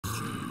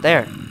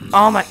There.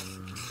 Oh my.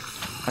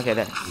 Okay,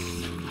 there.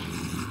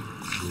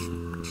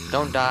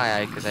 Don't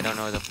die, because I don't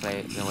know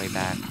the way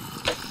back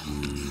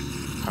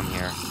from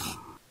here.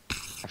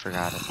 I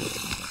forgot it.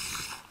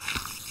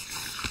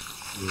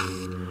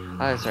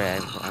 Oh, sorry,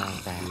 I'm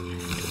back.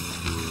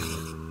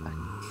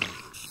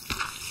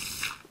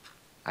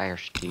 I are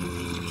stupid.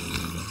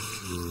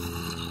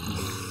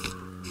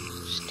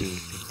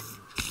 Stupid.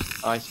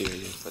 Oh, I see where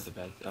you put the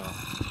bed. Oh.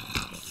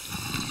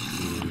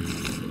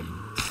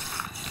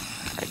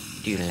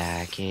 Do you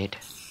like it?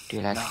 Do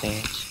you like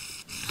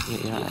beds? You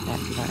don't like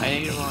that? I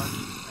need one.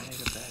 I need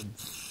a bed.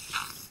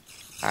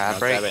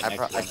 Alright,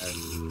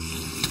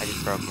 I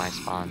just broke my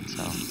spawn,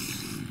 so.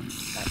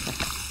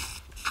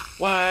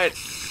 What?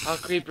 A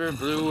creeper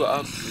blew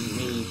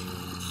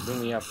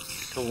me up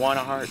to 1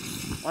 heart.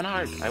 1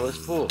 heart. I was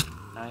full.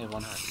 Now I have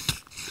 1 heart.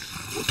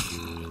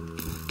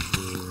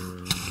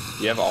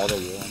 You have all the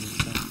wool and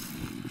stuff?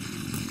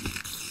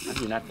 How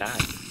do you not die?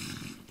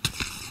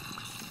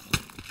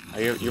 Oh,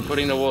 you're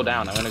putting the wool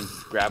down. I'm gonna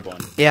grab one.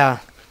 Yeah.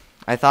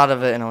 I thought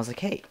of it and I was like,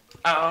 hey.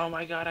 Oh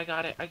my god, I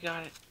got it. I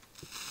got it.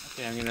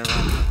 Okay, I'm gonna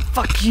run.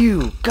 Fuck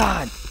you.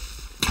 God.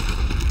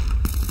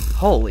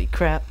 Holy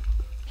crap.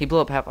 He blew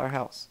up half our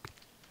house.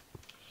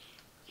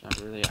 It's not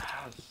really a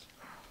house.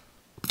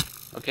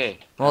 Okay.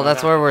 Well,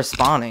 that's where we're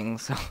spawning,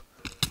 so.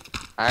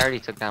 I already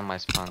took down my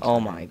spawn. Oh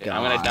my god.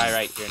 I'm gonna die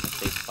right here in a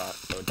safe spot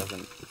so it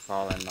doesn't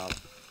fall in lava.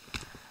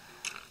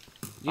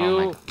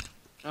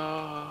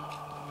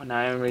 Oh, now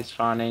I'm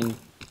respawning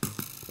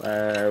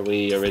where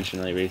we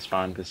originally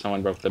respawned because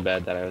someone broke the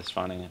bed that I was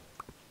spawning in.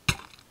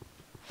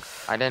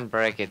 I didn't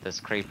break it, this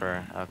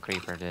creeper. A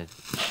creeper did.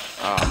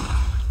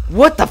 Oh.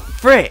 What the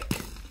frick?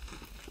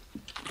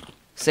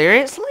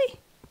 Seriously?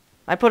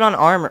 I put on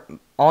armor,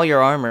 all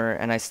your armor,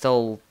 and I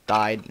still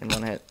died in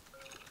 1 hit.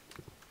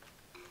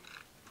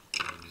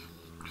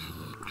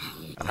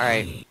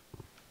 Alright.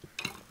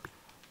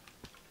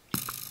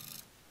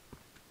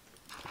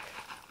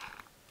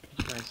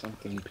 Try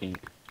something pink.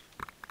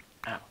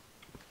 Ow.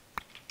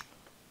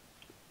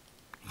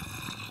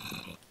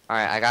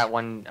 Alright, I got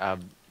one,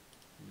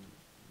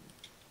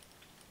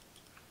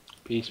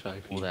 Piece by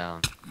pull piece.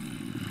 down.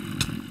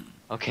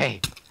 Okay.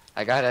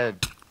 I got a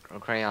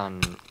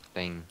crayon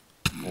thing.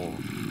 Oh,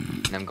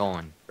 and I'm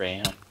going.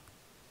 Rayon.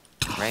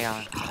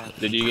 Crayon.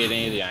 Did you get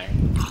any of the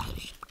iron?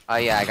 Oh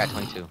yeah, I got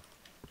 22.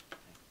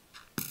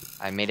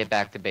 I made it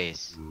back to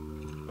base.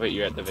 Wait,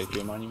 you're at the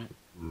Victory Monument?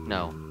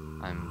 No,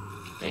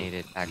 made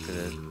it back to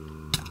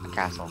the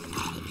castle.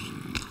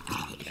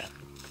 Yeah.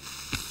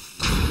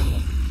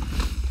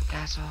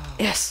 Castle.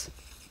 Yes!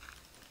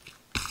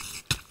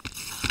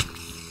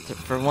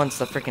 For once,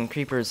 the freaking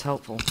creeper is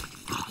helpful.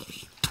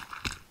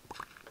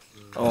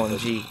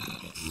 OMG.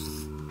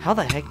 How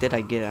the heck did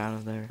I get out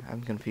of there?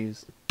 I'm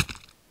confused.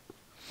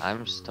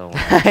 I'm still.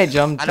 I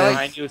jumped How do in.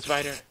 Behind you,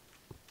 spider.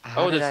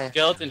 How Oh, did the I-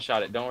 skeleton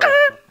shot it. Don't worry.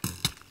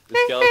 The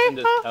skeleton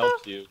just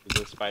helps you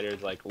because the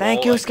spider's like. Thank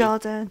 "Lol, you, I just-"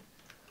 skeleton.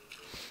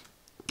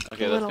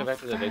 Okay, let's go Little back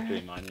to the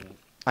Victory Monument.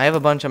 I have a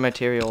bunch of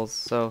materials,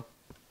 so.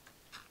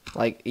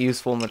 Like,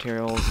 useful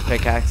materials,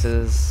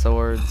 pickaxes,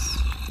 swords.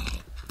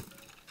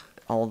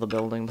 All the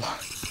building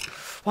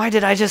blocks. Why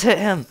did I just hit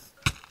him?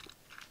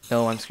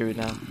 No, I'm screwed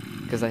now.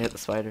 Because I hit the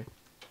spider.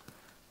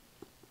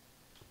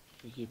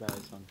 Thinking about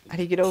something. How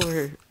do you get over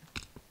here?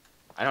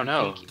 I don't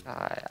know.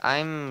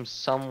 I'm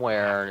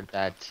somewhere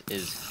that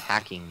is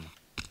hacking.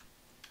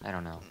 I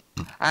don't know.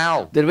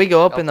 Ow! Did we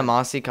go up in the Open.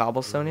 mossy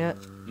cobblestone yet?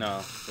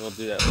 No, we'll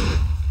do that later.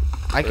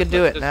 I could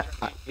do Let's it now.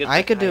 just get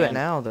I the could do it cayenne.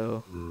 now,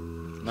 though.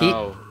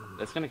 No,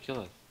 that's gonna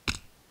kill us.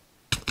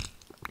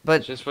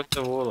 But Just put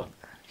the wool up.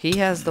 he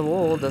has the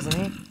wool, doesn't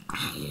he?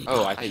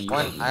 Oh, I thought you.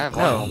 I have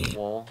No. one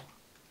wool,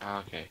 Oh,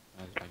 okay.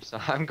 so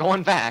I'm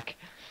going back.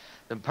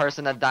 The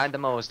person that died the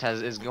most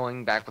is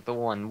going back with the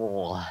one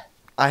wool.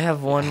 I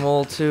have one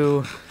wool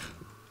too.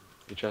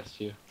 We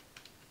trust you.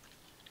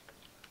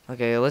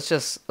 Okay, let's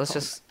just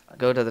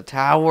go to the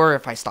tower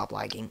if I stop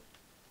lagging.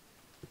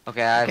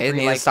 Okay, I have Okay, it 3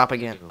 needs to lights stop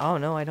again. too. Oh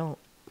no, I don't.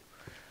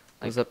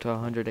 It was up to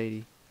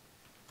 180.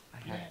 I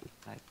have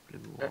light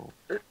blue wool.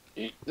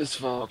 This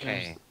fall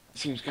Okay.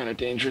 seems kind of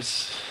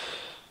dangerous.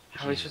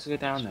 How are we supposed to get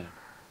down there?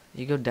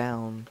 You go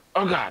down.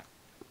 Oh god!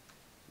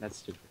 That's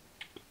stupid.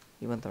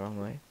 You went the wrong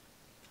way.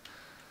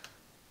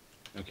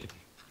 Okay.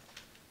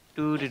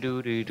 Do do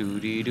do do do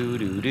do do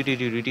do do do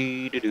do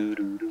do do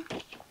do do.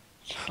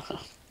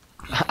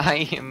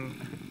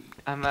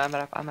 I'm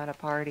at a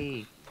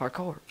party.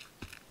 Parkour.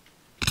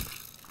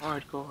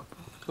 Hardcore.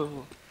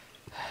 Cool.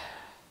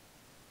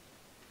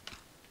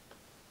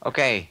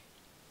 Okay.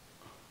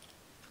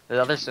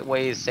 The other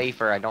way is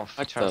safer. I don't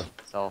What trust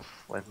the- myself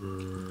with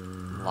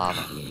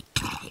lava.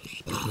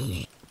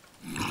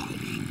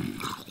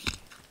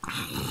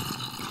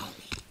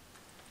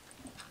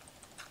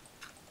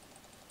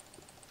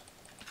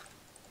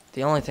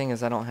 The only thing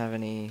is I don't have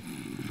any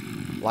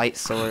light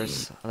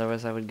source.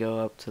 Otherwise, I would go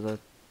up to the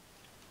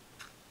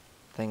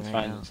thing It's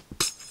right fine. now.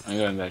 I'm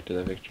going back to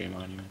the Victory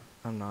Monument.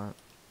 I'm not.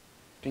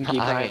 Pinkie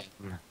I Pie.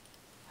 am.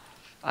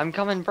 I'm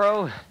coming,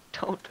 bro.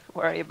 Don't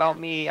worry about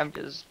me. I'm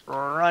just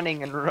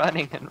running and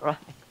running and running.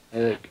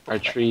 Hey, look, our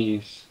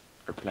trees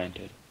are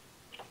planted.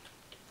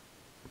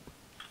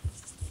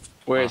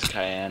 Where's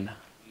Cayenne?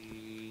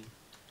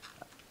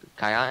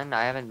 Cayenne,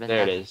 I haven't been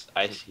There it back. is.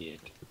 I see it.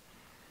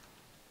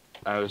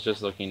 I was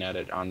just looking at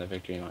it on the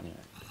victory monument.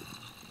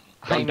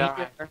 Don't I'm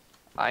die. here.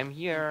 I'm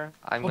here.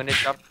 I'm gonna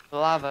drop the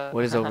lava.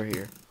 What is over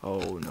here?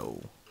 Oh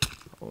no.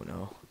 Oh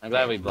no. I'm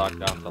glad we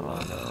blocked off the Oh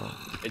lava. no.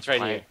 It's right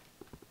Why? here.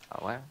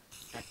 Oh, where?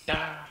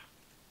 Da.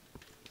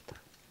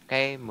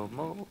 Okay, move.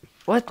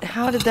 What?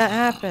 How did that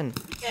happen?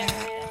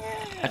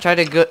 I tried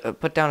to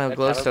put down a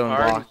Let's have a glowstone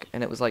party. block,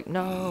 and it was like,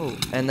 no.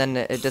 And then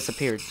it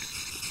disappeared.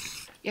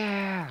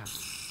 Yeah.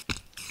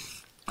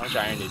 How much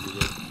iron did you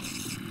do?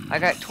 I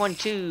got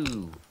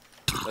 22.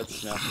 Let's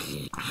smelt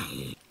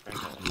it.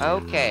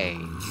 Okay.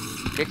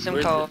 Get some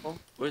Where's coal.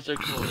 Where's our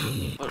coal?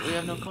 What? We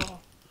have no coal.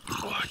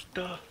 What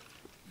the?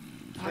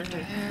 What the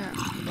heck?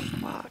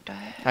 What the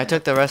heck? I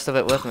took the rest of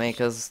it with me,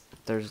 because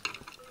there's...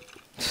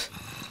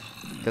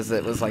 Because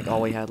it was like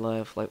all we had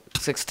left. Like,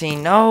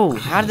 16. No!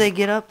 How did they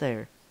get up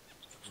there?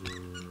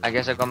 I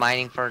guess I'll go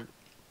mining for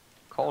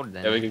coal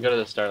then. Yeah, we could go to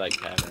the Starlight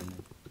Cavern.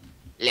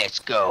 Let's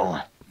go.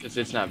 Because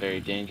it's not very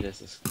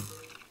dangerous.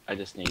 I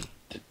just need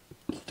to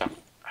stuff.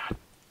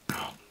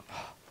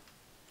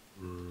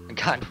 I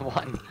got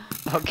one.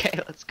 Okay,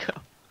 let's go.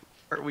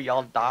 Or we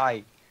all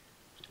die.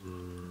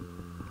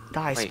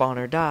 Die, Wait.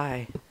 spawner,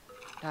 die.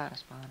 Die,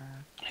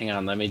 spawner. Hang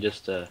on, let me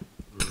just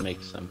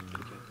make some.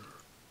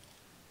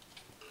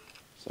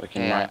 So I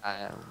can. Okay,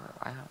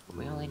 mine-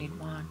 we only need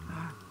one.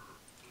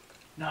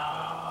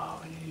 No,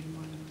 we need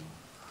one.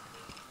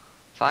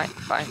 Fine.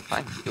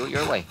 Do it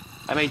your way.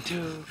 I made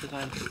two because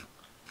I'm.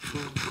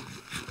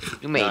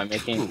 You made No, I'm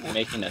two.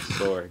 making a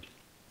sword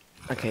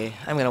Okay,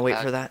 I'm gonna wait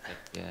for that.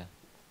 Yeah.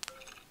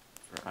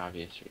 for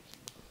obvious reasons.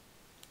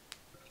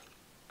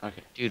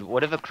 Okay. Dude,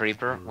 what if a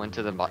creeper went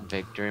to the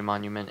victory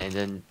monument and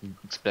then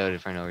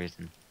exploded for no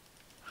reason?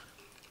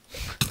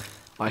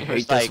 I It hate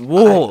was this like,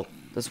 wool.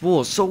 This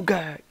wool is so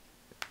good.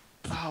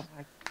 Oh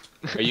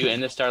my. Are you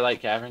in the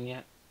Starlight Cavern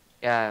yet?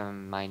 Yeah,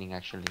 I'm mining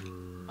actually.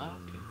 Oh,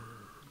 okay.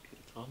 You could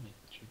have told me.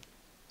 Sure.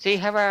 See,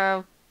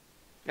 hello.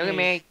 Look at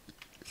me.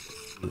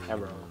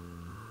 Hello.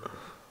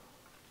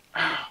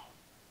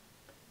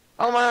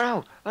 Oh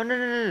no! Oh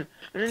no!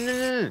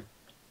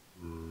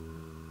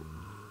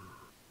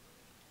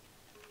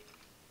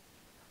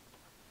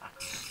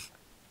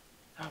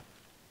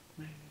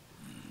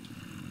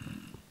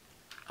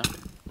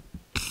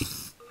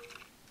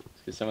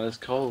 Let's get some of this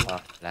coal.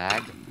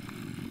 Lag.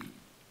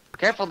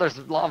 Careful, there's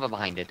lava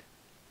behind it.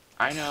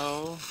 I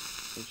know.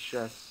 It's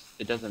just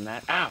it doesn't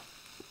matter. Ow!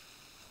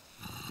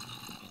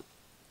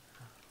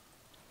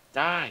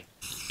 Die!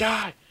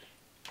 Die!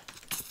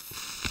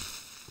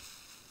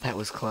 That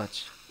was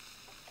clutch.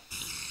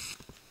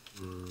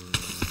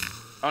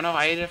 Oh no,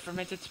 I ate a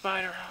fermented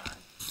spider.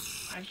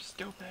 I'm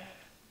stupid.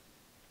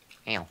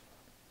 Ow.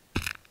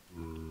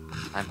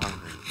 I'm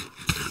hungry.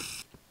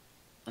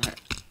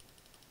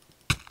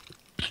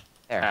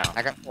 There, Ow.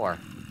 I got 4.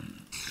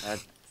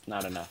 That's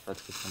not enough.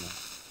 Let's get some more.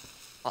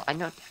 Well, I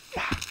know.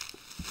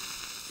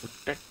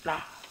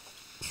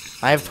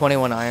 I have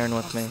 21 iron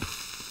with me.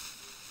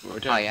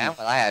 Oh yeah?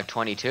 Well, I have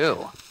 22.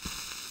 Beat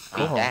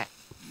Cool. that.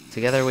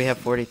 Together we have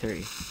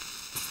 43.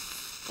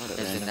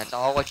 Listen, that's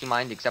all what you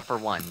mined except for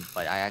 1,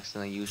 but I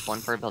accidentally used 1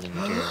 for building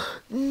material.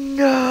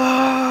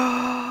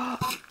 No!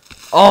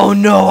 Oh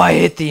no, I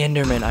hit the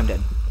Enderman. I'm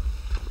dead.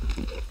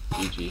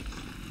 GG.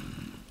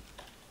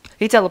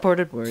 He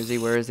teleported. Where is he?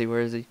 Where is he? Where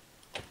is he?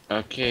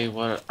 Okay,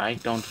 well, I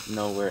don't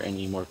know where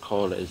any more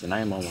coal is, and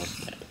I'm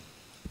almost dead.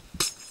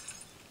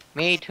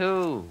 Me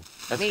too.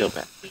 Let's Me go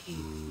back.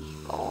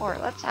 Or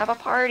let's have a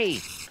party.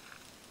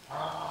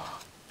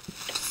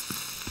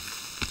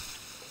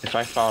 If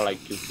I fall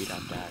like Goofy,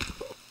 don't die.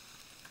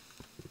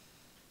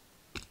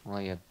 Well,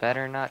 you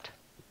better not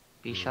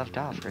be shoved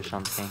off or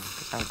something.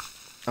 'Cause that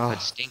Oh,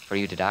 would stink for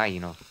you to die, you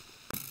know.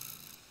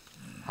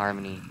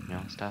 Harmony, you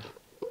know, stuff.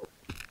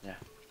 Yeah.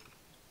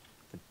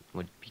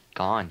 Would be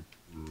gone.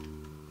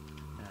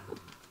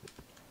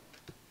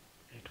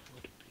 It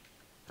would be.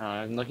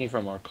 I'm looking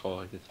for more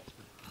coal.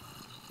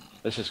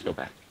 Let's just go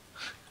back.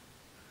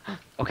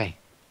 Okay.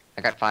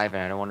 I got 5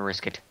 and I don't want to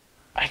risk it.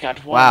 I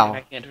got one. Wow. And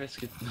I can't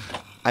risk it.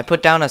 I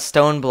put down a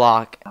stone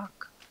block.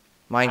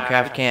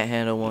 Minecraft Ah. can't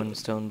handle one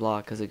stone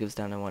block because it goes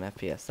down to 1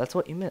 FPS. That's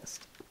what you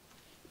missed.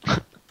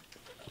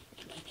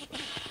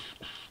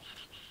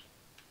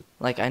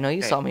 Like, I know you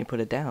Okay. saw me put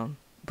it down,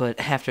 but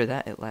after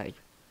that it lagged.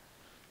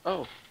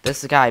 Oh.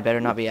 This guy better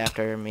not be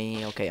after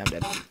me. Okay, I'm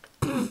dead.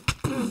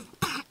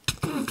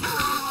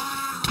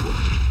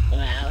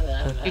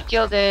 You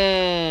killed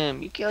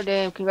him! You killed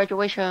him!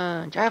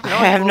 Congratulations! I have I no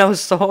have no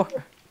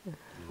sword.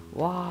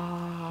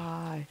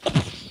 Why?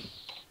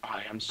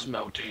 I am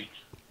smelting.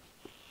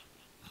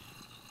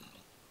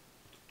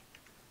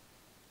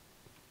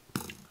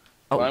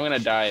 Oh. Well, I'm gonna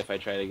die if I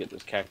try to get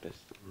this cactus.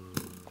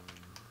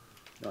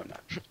 No, I'm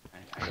not.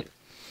 I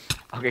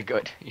Okay,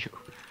 good.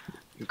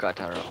 You got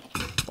Taro.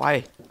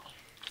 Why?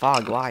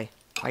 Fog, why?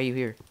 Why are you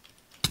here?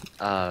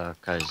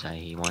 Cause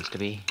he wants to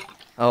be.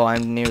 Oh,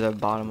 I'm near the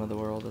bottom of the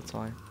world, that's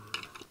why.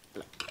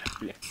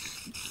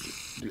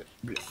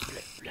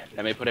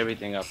 Let me put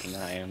everything up and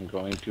I am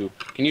going to...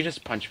 Can you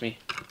just punch me?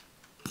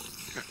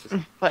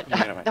 But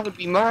Get away. that would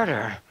be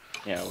murder.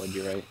 Yeah, would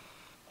you right?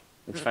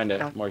 Let's find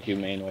a more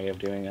humane way of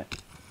doing it.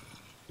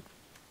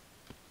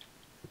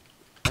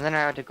 And then I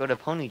had to go to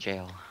pony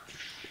jail.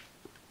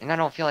 And I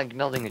don't feel like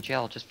building a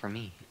jail just for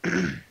me.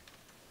 I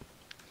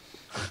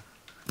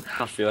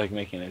don't feel like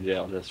making a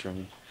jail just for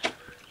me.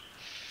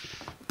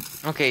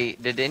 Okay,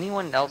 did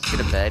anyone else get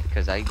a bed?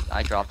 Cause I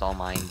dropped all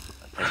mine.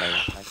 Cause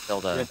I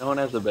filled Yeah, a... no one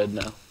has a bed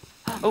now.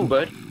 Oh,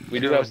 But we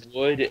do there have was-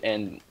 wood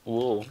and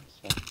wool.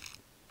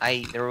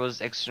 So. there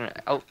was extra...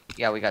 Oh,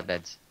 yeah, we got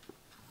beds.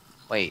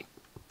 Wait.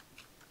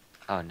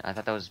 Oh, I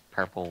thought that was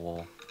purple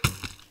wool.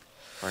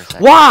 For a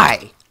second.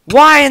 Why?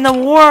 Why in the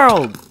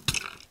world?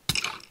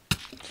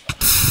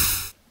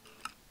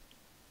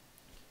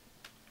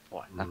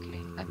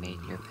 Okay, I made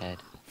your bed.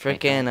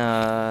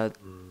 Freaking,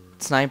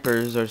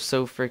 snipers are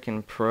so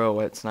freaking pro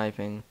at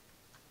sniping.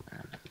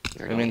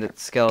 I mean, the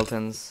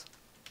skeletons.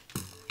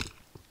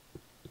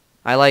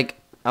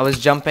 I was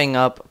jumping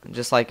up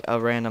just like a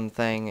random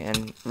thing,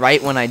 and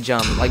right when I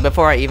jumped, like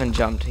before I even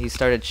jumped, he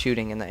started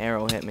shooting and the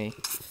arrow hit me.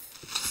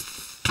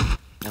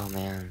 Oh,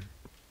 man.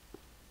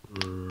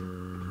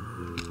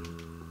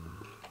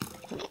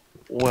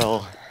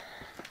 Well,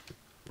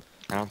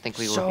 I don't think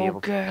we will be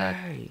able to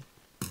get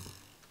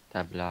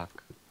that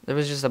block. There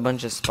was just a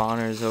bunch of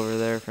spawners over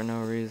there for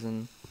no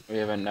reason. We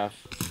have enough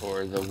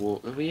for the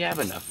wool. We have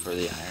enough for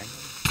the iron.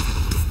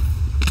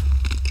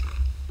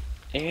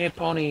 Hey,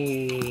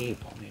 pony.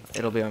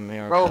 It'll be a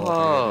miracle. If I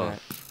Rojo. get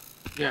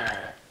that.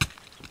 Yeah.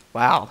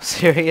 Wow,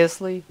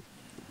 seriously?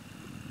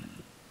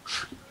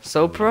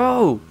 So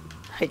pro!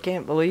 I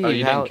can't believe Oh,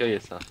 you how... didn't kill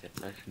yourself yet.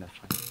 That's enough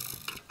fun.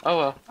 Oh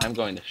well, I'm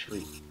going to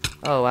sleep.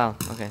 Oh wow,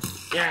 okay.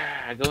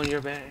 Yeah, go in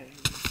your bed.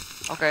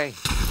 Okay.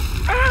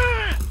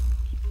 Ah!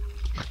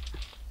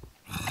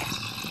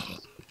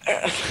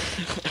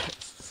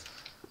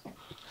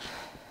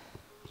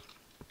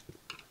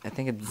 I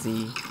think it's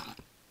Z.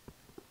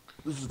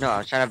 No, I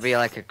was trying to be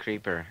like a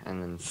creeper,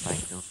 and then like...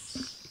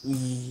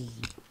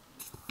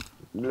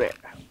 Blech.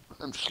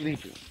 I'm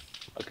sleeping.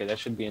 Okay, that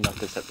should be enough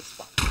to set the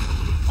spot.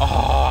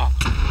 Oh,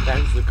 that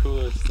is the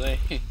coolest thing.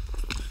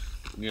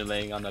 You're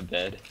laying on a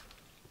bed.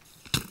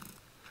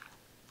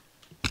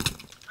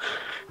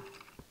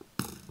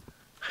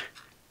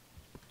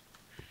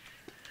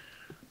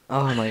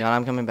 Oh my god,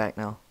 I'm coming back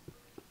now.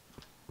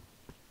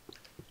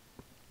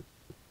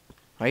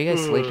 Why are you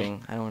guys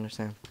sleeping? I don't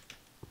understand.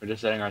 We're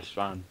just setting our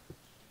spawn.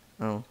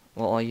 Oh,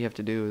 well all you have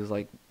to do is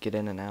like get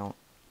in and out.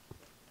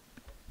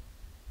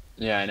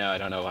 Yeah, I know. I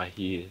don't know why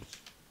he is.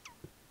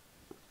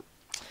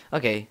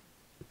 Okay.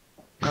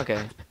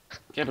 Okay.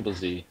 Capital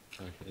Z.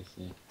 Okay,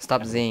 Z.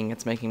 Stop Zing,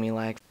 it's making me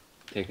lag.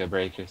 Take a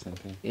break or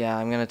something. Yeah,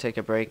 I'm gonna take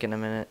a break in a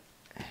minute.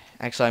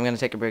 Actually, I'm gonna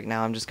take a break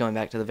now. I'm just going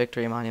back to the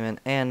Victory Monument,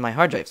 and my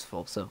hard drive's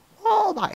full, so... Oh, bye.